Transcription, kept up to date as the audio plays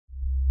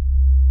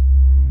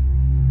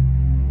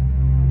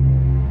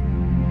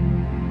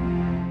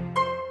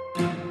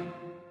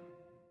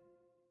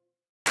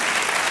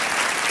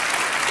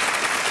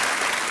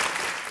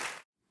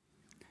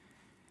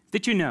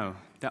Did you know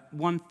that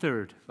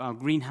 1/3 of our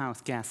greenhouse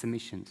gas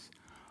emissions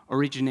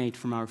originate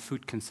from our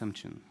food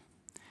consumption?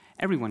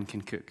 Everyone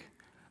can cook,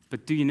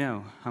 but do you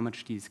know how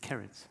much these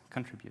carrots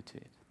contribute to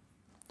it?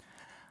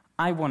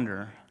 I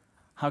wonder,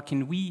 how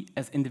can we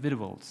as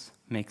individuals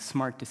make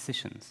smart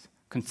decisions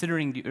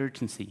considering the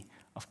urgency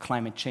of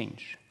climate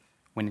change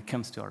when it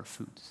comes to our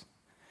foods?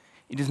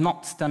 It is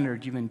not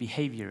standard human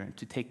behavior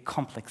to take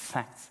complex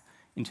facts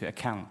into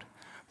account,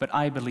 but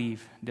I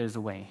believe there's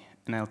a way,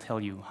 and I'll tell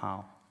you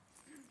how.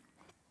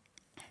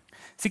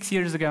 6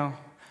 years ago,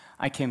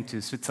 I came to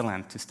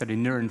Switzerland to study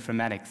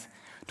neuroinformatics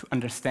to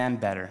understand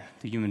better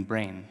the human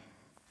brain.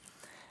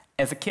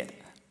 As a kid,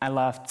 I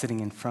loved sitting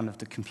in front of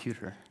the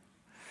computer.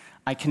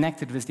 I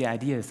connected with the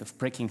ideas of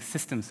breaking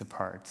systems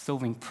apart,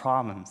 solving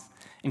problems,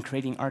 and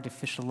creating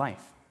artificial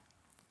life.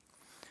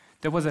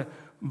 There was a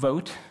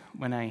vote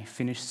when I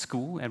finished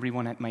school.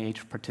 Everyone at my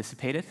age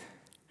participated.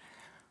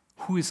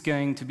 Who is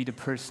going to be the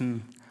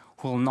person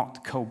who will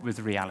not cope with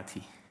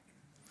reality?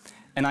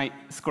 And I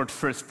scored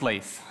first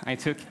place. I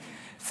took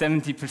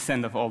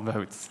 70% of all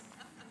votes.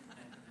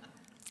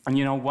 And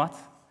you know what?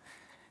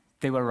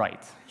 They were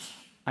right.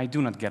 I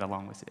do not get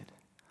along with it.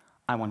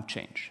 I want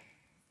change.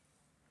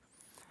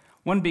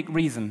 One big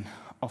reason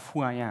of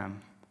who I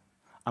am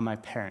are my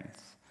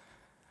parents.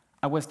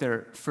 I was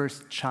their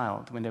first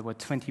child when they were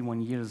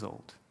 21 years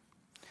old.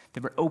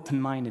 They were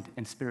open-minded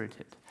and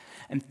spirited.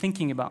 And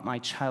thinking about my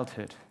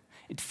childhood,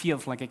 it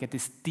feels like I get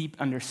this deep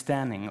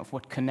understanding of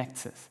what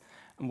connects us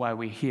and why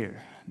we're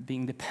here,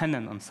 being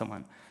dependent on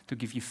someone to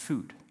give you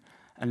food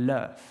and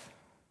love,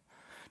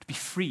 to be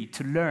free,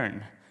 to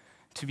learn,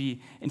 to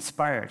be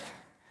inspired,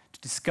 to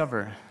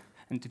discover,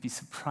 and to be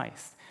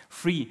surprised,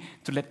 free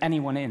to let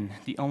anyone in.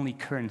 The only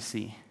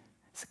currency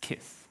is a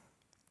kiss.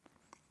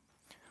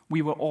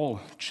 We were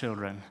all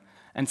children,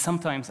 and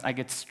sometimes I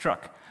get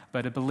struck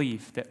by the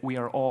belief that we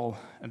are all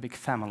a big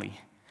family,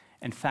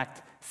 in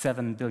fact,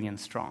 7 billion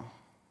strong.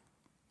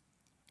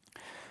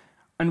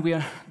 And we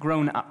are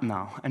grown up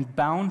now, and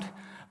bound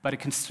by the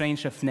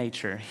constraints of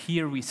nature,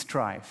 here we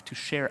strive to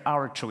share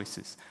our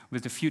choices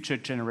with the future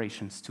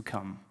generations to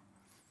come.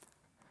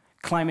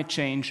 Climate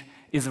change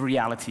is a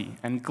reality,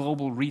 and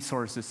global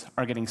resources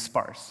are getting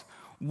sparse.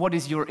 What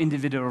is your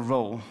individual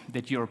role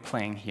that you're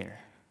playing here?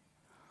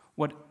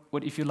 What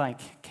if you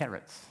like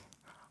carrots?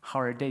 How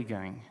are they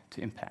going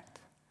to impact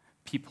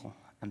people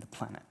and the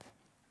planet?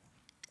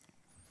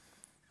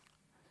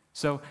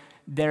 So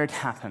there it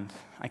happened.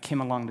 I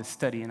came along to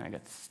study and I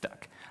got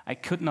stuck. I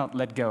could not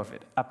let go of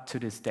it up to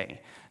this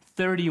day.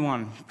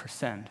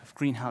 31% of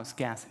greenhouse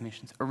gas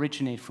emissions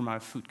originate from our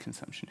food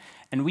consumption,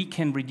 and we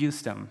can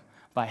reduce them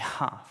by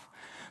half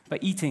by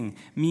eating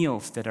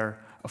meals that are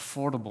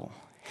affordable,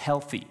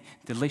 healthy,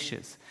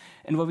 delicious,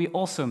 and where we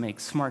also make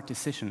smart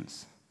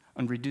decisions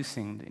on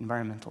reducing the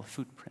environmental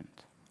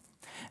footprint.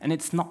 And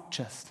it's not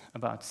just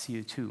about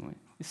CO2.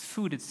 This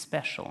food is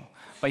special.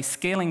 By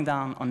scaling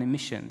down on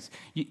emissions,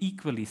 you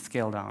equally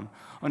scale down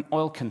on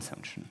oil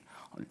consumption,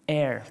 on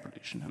air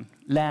pollution, on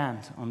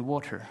land, on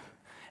water.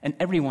 And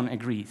everyone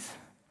agrees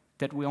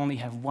that we only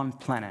have one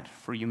planet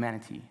for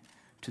humanity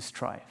to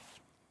strive.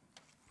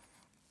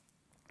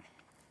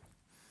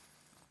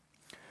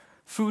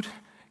 Food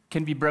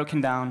can be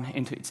broken down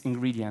into its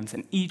ingredients,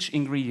 and each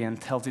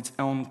ingredient tells its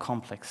own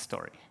complex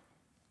story.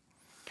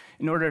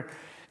 In order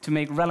to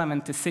make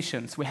relevant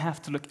decisions, we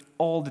have to look at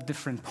all the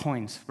different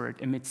points where it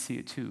emits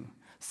CO2,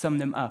 sum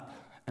them up,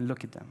 and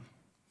look at them.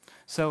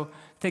 So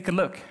take a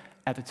look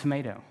at a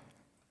tomato.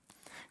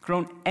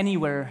 Grown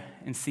anywhere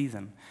in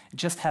season, it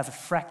just has a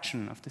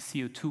fraction of the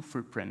CO2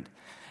 footprint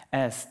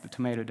as the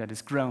tomato that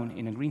is grown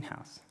in a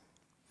greenhouse.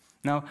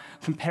 Now,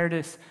 compare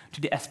this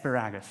to the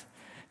asparagus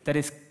that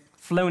is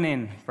flown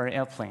in by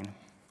airplane.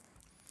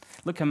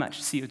 Look how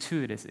much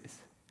CO2 it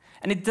is.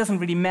 And it doesn't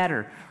really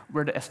matter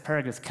where the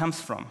asparagus comes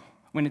from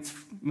when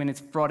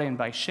it's brought in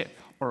by ship,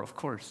 or of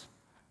course,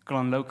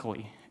 grown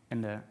locally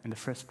in the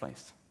first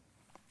place.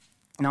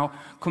 Now,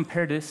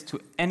 compare this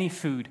to any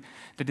food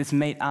that is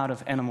made out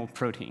of animal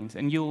proteins,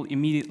 and you'll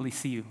immediately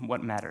see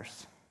what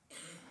matters.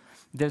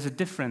 There's a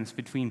difference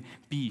between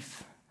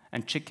beef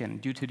and chicken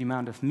due to the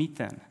amount of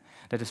methane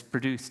that is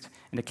produced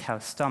in the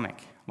cow's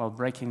stomach while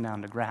breaking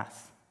down the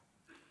grass.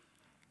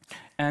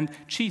 And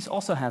cheese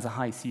also has a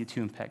high CO2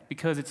 impact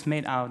because it's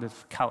made out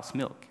of cow's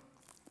milk.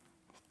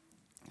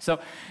 So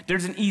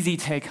there's an easy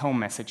take-home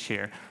message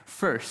here.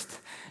 First,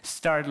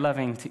 start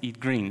loving to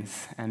eat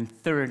greens. And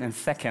third and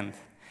second,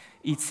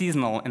 eat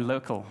seasonal and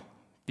local,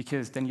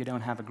 because then you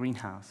don't have a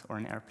greenhouse or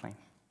an airplane.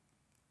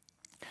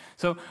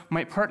 So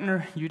my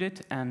partner,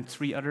 Judith, and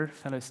 3 other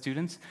fellow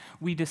students,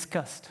 we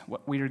discussed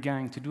what we were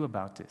going to do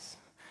about this.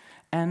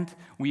 And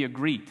we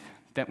agreed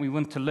that we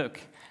want to look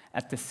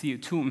at the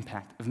CO2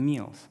 impact of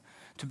meals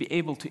to be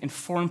able to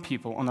inform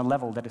people on a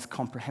level that is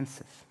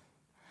comprehensive.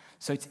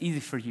 So it's easy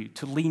for you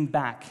to lean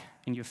back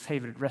in your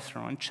favorite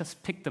restaurant and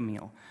just pick the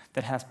meal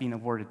that has been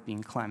awarded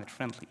being climate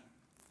friendly.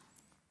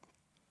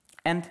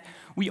 And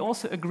we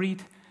also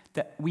agreed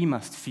that we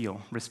must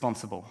feel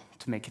responsible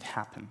to make it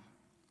happen.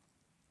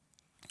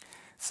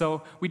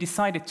 So we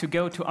decided to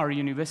go to our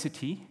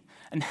university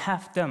and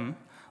have them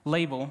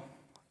label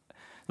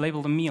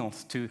the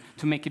meals to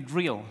make it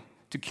real,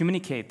 to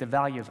communicate the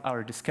value of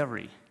our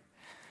discovery.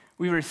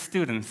 We were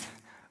students,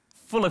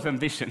 full of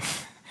ambition.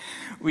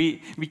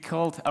 We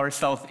called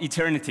ourselves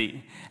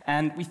Eternity,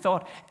 and we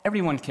thought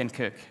everyone can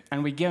cook,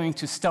 and we're going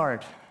to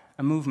start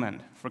a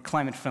movement for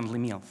climate-friendly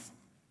meals.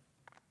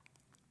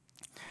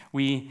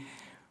 We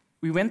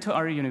went to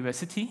our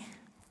university,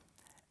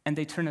 and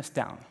they turned us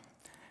down.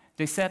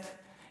 They said,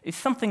 if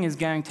something is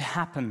going to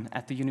happen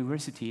at the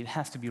university, it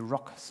has to be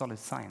rock-solid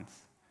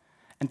science.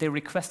 And they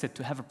requested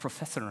to have a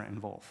professor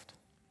involved.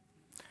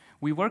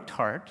 We worked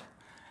hard,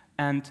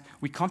 and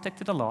we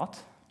contacted a lot.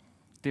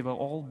 They were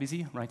all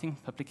busy writing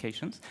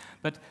publications,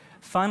 but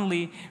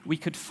finally we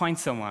could find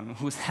someone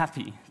who was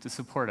happy to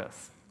support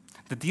us.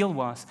 The deal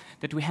was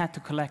that we had to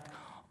collect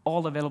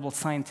all available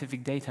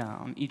scientific data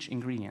on each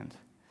ingredient,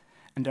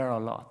 and there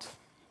are a lot.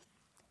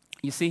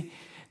 You see,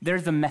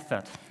 there's a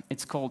method.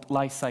 It's called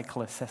life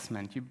cycle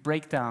assessment. You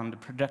break down the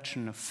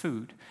production of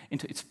food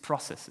into its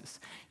processes.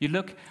 You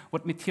look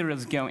what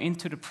materials go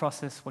into the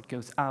process, what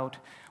goes out,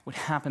 what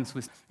happens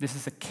with. This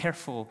is a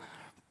careful,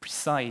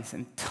 precise,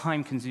 and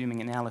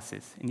time-consuming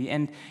analysis. In the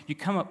end, you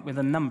come up with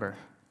a number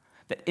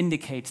that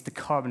indicates the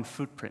carbon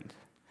footprint.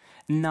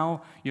 And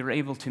now you're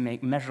able to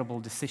make measurable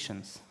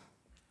decisions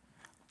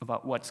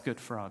about what's good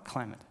for our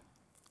climate.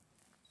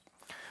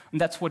 And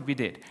that's what we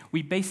did.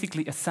 We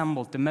basically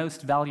assembled the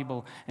most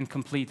valuable and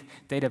complete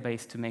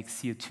database to make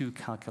CO2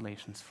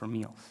 calculations for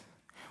meals.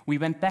 We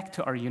went back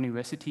to our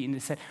university and they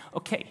said,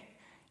 okay,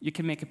 you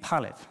can make a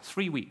pilot,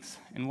 3 weeks,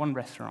 in one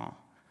restaurant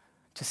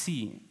to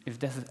see if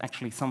this is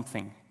actually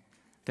something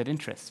that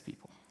interests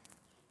people.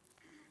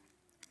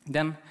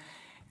 Then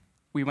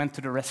we went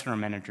to the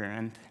restaurant manager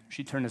and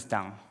she turned us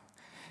down.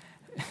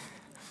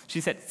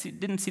 She said she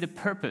didn't see the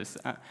purpose.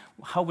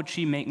 How would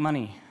she make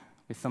money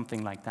with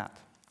something like that?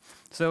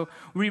 So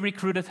we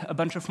recruited a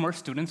bunch of more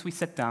students. We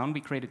sat down, we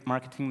created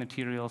marketing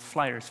materials,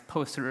 flyers,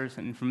 posters,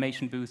 and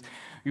information booths.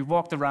 We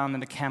walked around on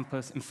the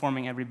campus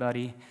informing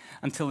everybody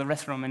until the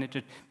restaurant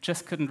manager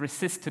just couldn't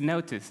resist to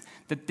notice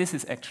that this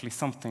is actually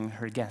something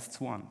her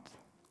guests want.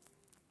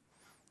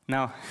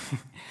 Now,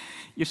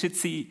 you should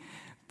see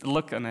the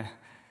look on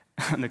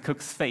the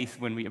cook's face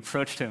when we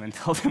approached him and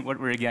told him what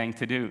we were going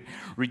to do.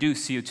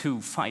 Reduce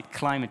CO2, fight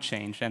climate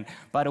change, and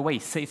by the way,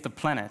 save the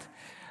planet.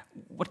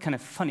 What kind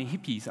of funny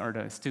hippies are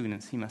those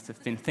students, he must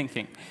have been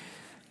thinking.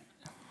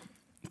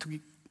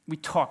 We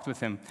talked with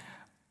him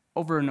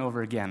over and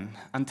over again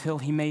until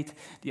he made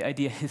the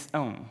idea his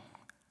own,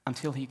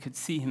 until he could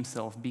see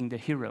himself being the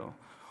hero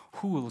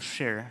who will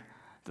share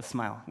the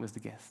smile with the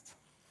guests.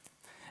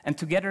 And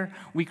together,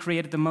 we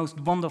created the most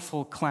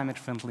wonderful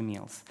climate-friendly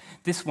meals.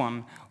 This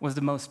one was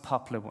the most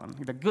popular one,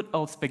 the good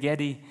old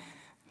spaghetti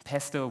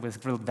pesto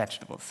with grilled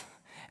vegetables.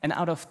 And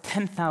out of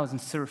 10,000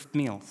 served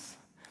meals,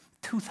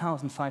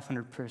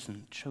 2,500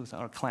 persons chose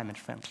our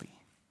climate-friendly.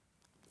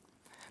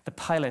 The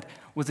pilot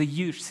was a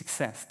huge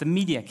success. The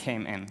media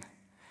came in,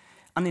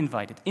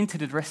 uninvited, into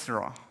the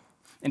restaurant,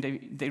 and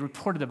they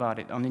reported about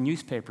it on the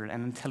newspaper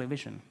and on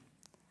television.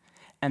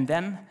 And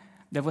then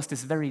there was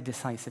this very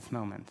decisive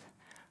moment.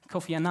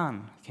 Kofi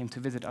Annan came to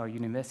visit our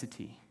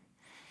university.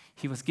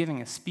 He was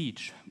giving a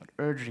speech, but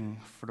urging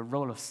for the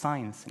role of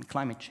science in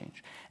climate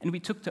change. And we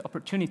took the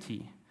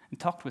opportunity and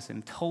talked with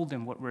him, told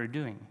him what we were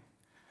doing.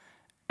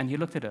 And he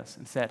looked at us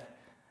and said,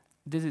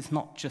 this is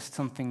not just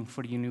something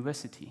for the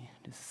university,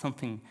 this is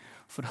something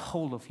for the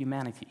whole of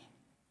humanity.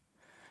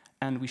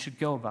 And we should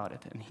go about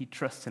it, and he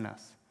trusts in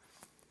us.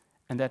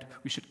 And that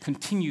we should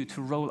continue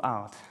to roll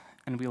out,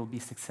 and we will be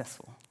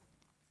successful.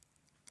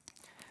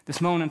 This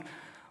moment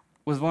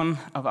was one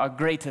of our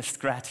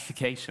greatest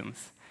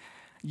gratifications.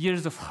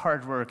 Years of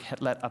hard work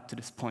had led up to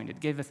this point.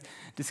 It gave us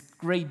this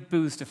great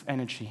boost of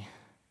energy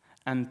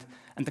and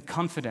the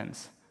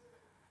confidence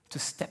to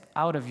step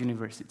out of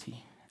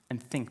university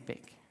and think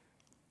big.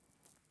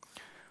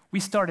 We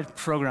started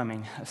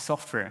programming a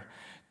software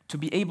to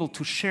be able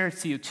to share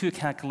CO2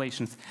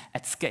 calculations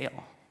at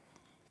scale.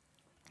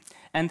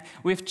 And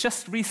we've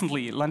just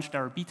recently launched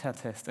our beta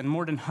test, and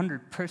more than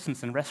 100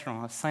 persons in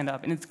restaurants have signed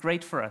up, and it's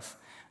great for us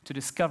to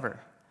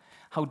discover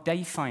how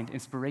they find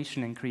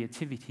inspiration and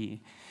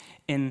creativity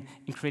in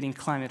creating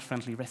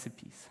climate-friendly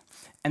recipes.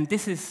 And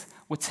this is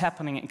what's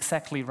happening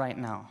exactly right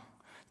now.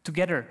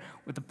 Together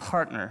with a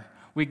partner,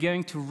 we're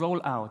going to roll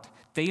out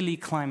daily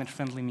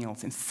climate-friendly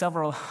meals in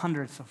several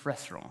hundreds of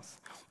restaurants,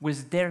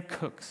 with their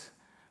cooks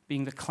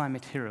being the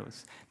climate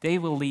heroes. They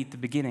will lead the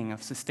beginning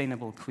of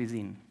sustainable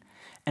cuisine.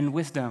 And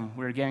with them,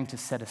 we're going to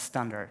set a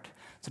standard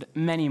so that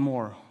many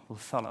more will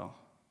follow.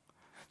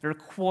 There are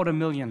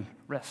 250,000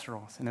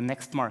 restaurants in the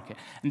next market,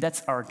 and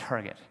that's our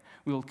target.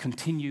 We will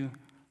continue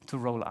to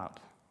roll out.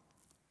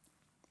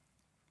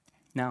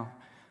 Now,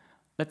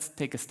 let's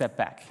take a step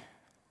back.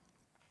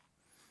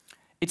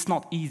 It's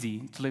not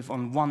easy to live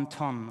on 1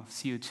 ton of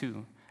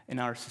CO2 in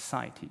our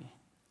society.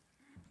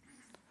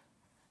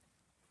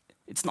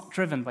 It's not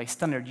driven by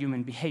standard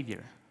human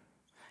behavior.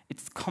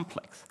 It's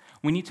complex.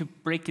 We need to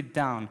break it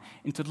down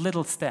into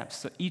little steps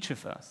so each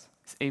of us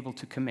is able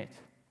to commit.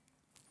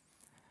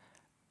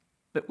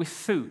 But with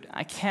food,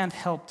 I can't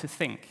help to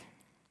think.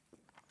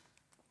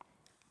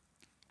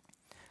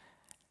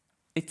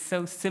 It's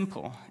so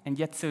simple and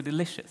yet so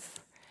delicious.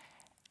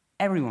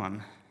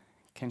 Everyone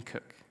can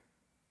cook.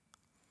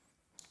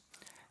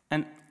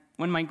 And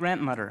when my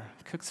grandmother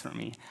cooks for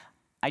me,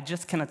 I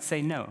just cannot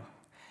say no.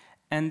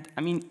 And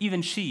I mean,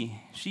 even she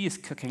is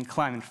cooking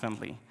climate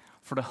friendly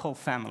for the whole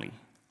family.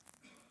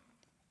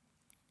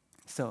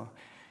 So,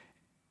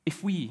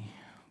 if we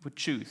would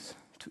choose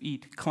to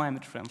eat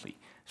climate friendly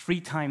 3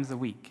 times a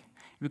week,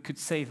 we could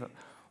save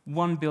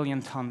 1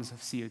 billion tons of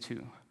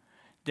CO2.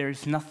 There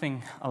is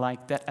nothing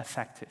like that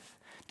effective.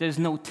 There's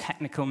no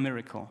technical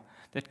miracle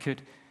that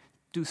could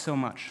do so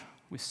much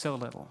with so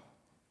little.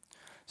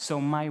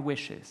 So my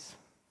wish is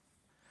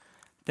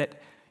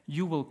that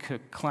you will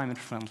cook climate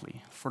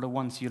friendly for the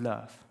ones you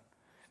love,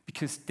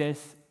 because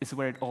this is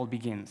where it all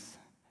begins.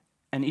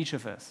 And each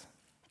of us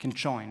can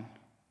join.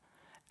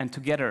 And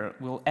together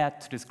we'll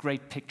add to this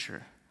great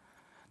picture,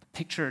 the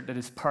picture that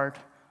is part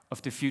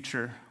of the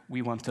future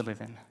we want to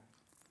live in.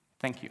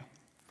 Thank you.